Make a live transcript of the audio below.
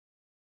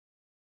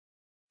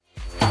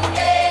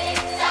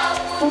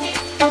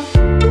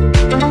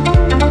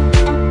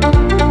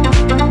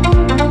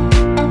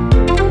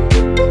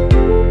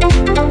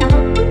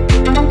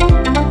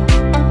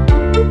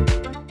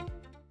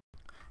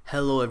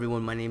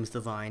name is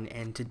Divine,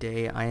 and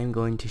today I am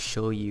going to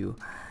show you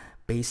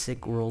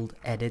basic world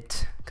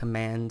edit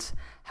commands,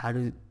 how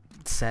to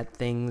set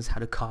things, how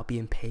to copy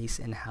and paste,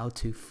 and how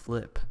to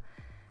flip.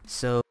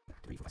 So,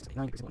 and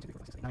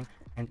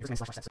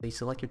you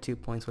select your 2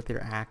 points with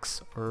your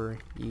axe, or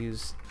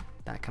use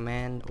that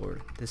command or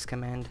this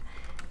command,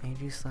 and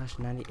you do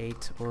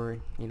 /98 or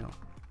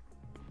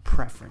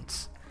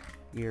preference,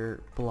 your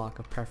block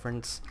of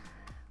preference.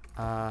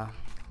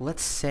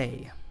 Let's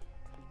say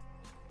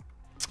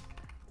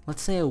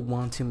I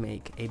want to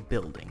make a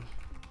building.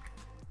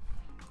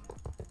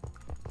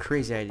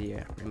 Crazy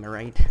idea, am I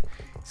right?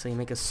 So you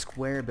make a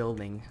square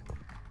building.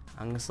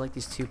 I'm gonna select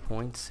these 2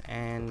 points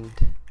and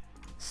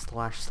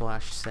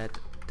 //set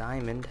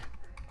diamond.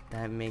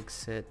 That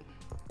makes it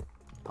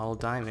all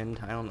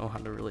diamond. I don't know how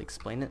to really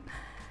explain it.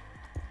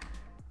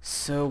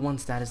 So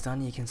once that is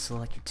done, you can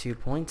select your 2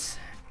 points,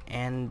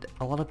 and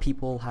a lot of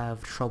people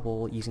have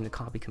trouble using the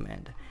copy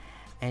command.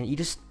 And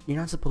you're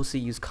not supposed to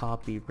use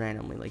copy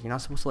randomly. Like, you're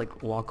not supposed to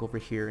like walk over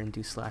here and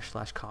do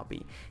 /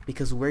 copy,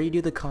 because where you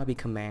do the copy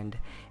command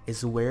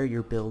is where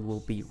your build will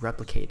be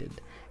replicated.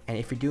 And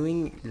if you're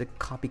doing the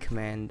copy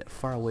command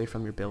far away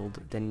from your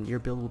build, then your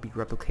build will be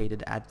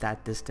replicated at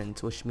that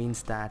distance, which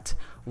means that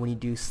when you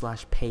do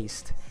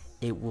 /paste,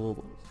 it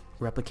will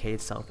replicate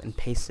itself and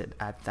paste it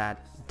at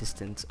that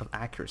distance of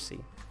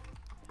accuracy.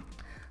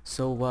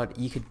 So what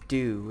you could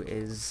do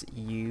is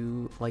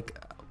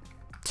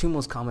two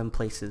most common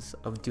places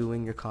of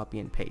doing your copy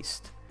and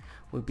paste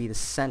would be the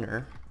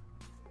center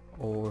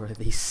or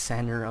the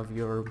center of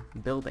your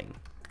building.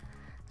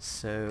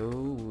 So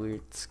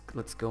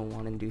let's go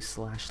on and do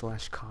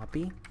 /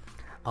 copy.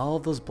 All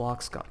of those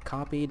blocks got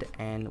copied,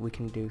 and we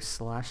can do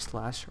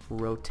 /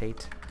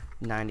 rotate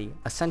 90.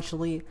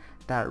 Essentially,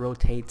 that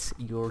rotates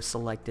your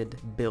selected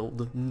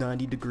build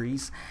 90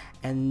 degrees,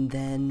 and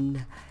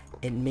then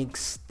it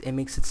makes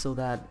it so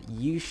that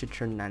you should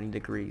turn 90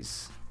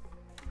 degrees.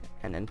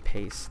 And then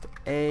paste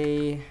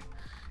A.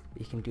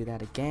 You can do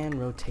that again,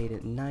 rotate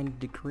it 90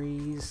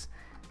 degrees,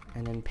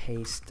 and then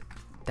paste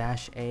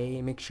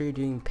 -A. Make sure you're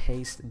doing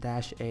paste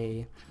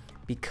 -A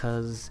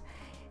because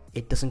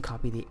it doesn't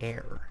copy the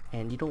error,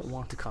 and you don't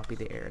want to copy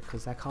the error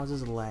because that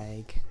causes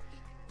lag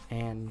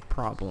and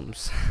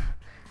problems.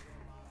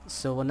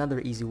 So another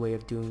easy way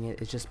of doing it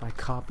is just by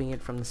copying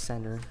it from the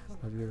center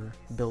of your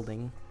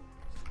building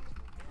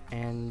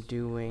and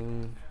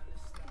doing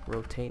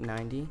rotate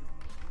 90,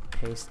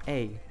 paste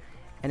A.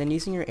 And then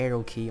using your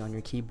arrow key on your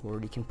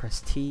keyboard, you can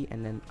press T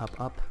and then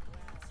up,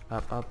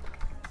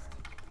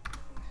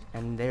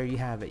 and there you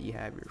have it. You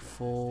have your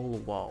full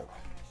wall.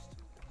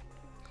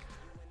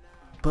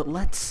 But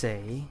let's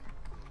say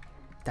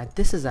that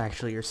this is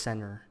actually your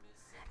center,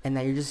 and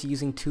that you're just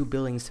using 2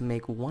 buildings to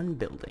make one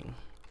building,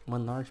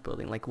 one large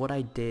building, like what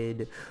I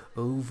did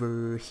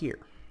over here.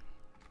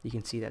 You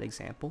can see that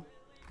example.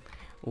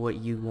 What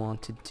you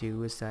want to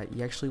do is that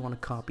you actually want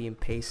to copy and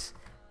paste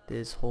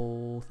this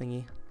whole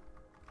thingy.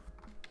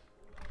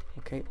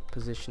 Okay,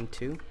 position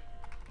 2,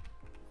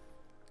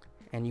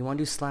 and you want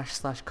to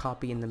do /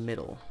 copy in the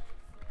middle,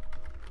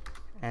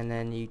 and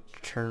then you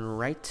turn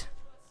right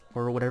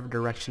or whatever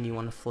direction you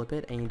want to flip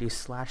it, and you do /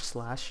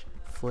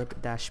 flip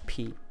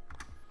 -P.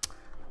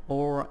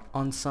 Or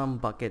on some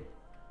Bucket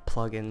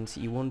plugins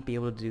you won't be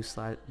able to do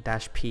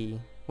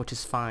 /P, which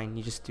is fine.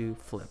 You just do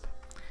flip,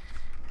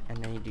 and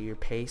then you do your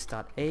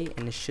paste.A,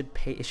 and it should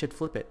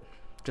flip it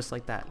just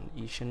like that.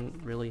 You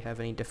shouldn't really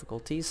have any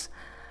difficulties.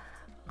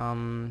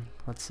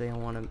 Let's say I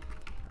want to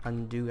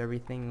undo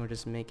everything or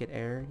just make it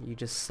error. You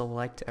just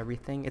select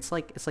everything. It's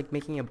like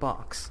making a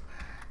box,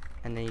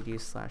 and then you do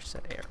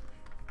 /set error,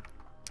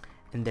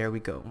 and there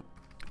we go.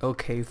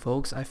 Okay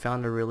folks, I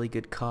found a really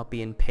good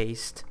copy and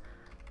paste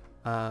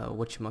a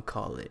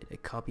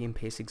copy and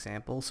paste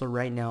example. So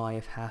right now I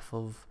have half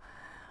of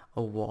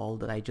a wall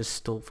that I just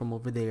stole from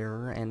over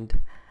there,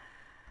 and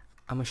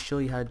I'm gonna show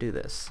you how to do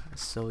this.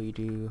 So you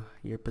do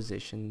your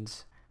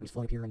positions, you just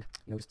fly up here and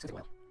just take a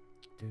while.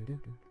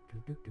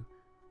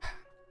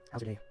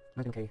 How's your day?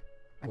 I'm doing okay.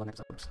 I love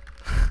episodes.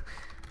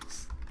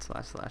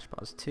 /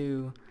 pause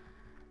 2.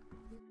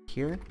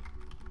 Here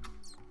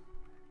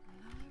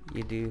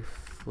you do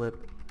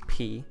flip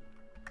P.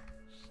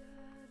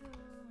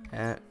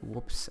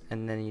 Whoops,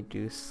 and then you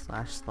do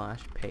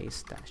 /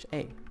 paste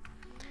 -A,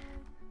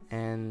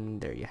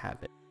 and there you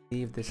have it. I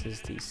believe this is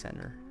the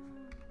center,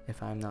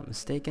 if I'm not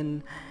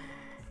mistaken.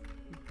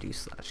 Do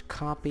 /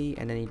 copy,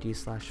 and then you do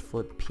 /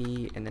 flip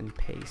P, and then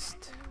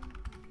paste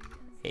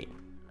A.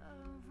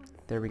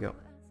 There we go.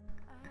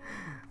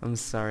 I'm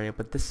sorry,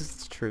 but this is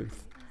the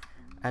truth.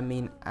 I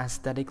mean,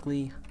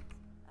 aesthetically,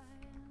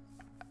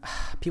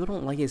 people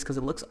don't like it because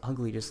it looks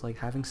ugly, just like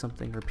having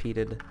something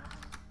repeated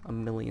a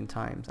million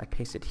times. I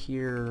paste it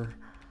here.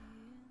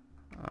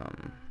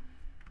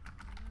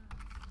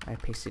 I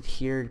paste it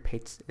here.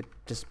 It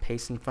just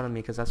pastes in front of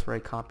me because that's where I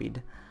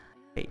copied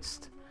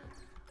paste.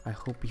 I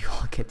hope you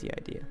all get the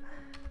idea.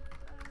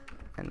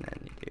 And then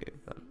you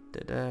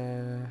do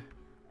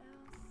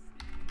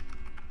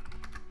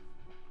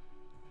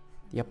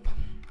Yep.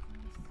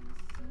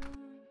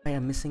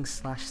 I'm missing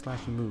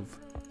 / move.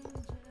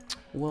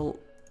 Well,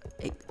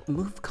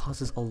 move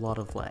causes a lot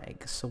of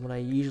lag, so what I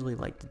usually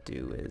like to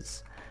do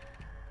is,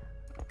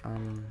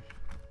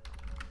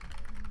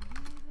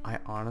 I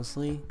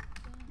honestly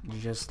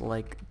just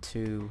like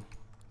to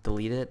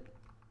delete it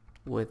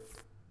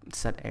with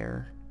set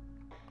error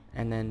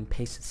and then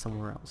paste it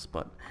somewhere else,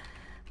 but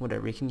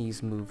whatever, you can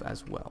use move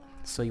as well.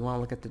 So you want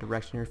to look at the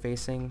direction you're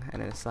facing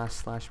and then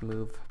 /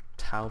 move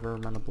however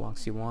amount of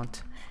blocks you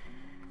want.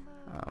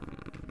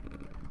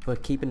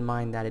 But keep in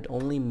mind that it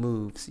only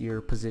moves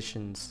your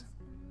positions,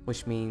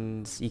 which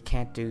means you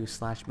can't do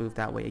 / move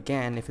that way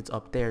again if it's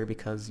up there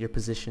because your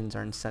positions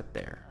aren't set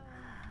there.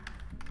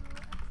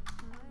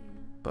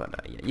 But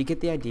yeah, you get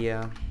the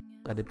idea.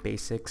 Edit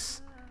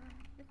basics.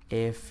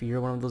 If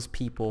you're one of those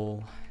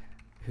people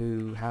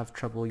who have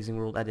trouble using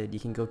World Edit, you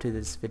can go to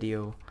this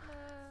video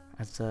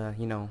as a,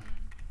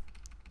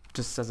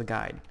 just as a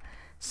guide.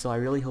 So I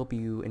really hope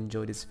you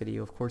enjoyed this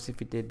video. Of course,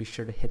 if you did, be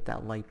sure to hit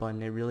that like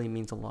button. It really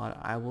means a lot.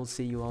 I will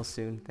see you all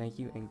soon. Thank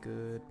you and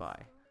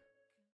goodbye.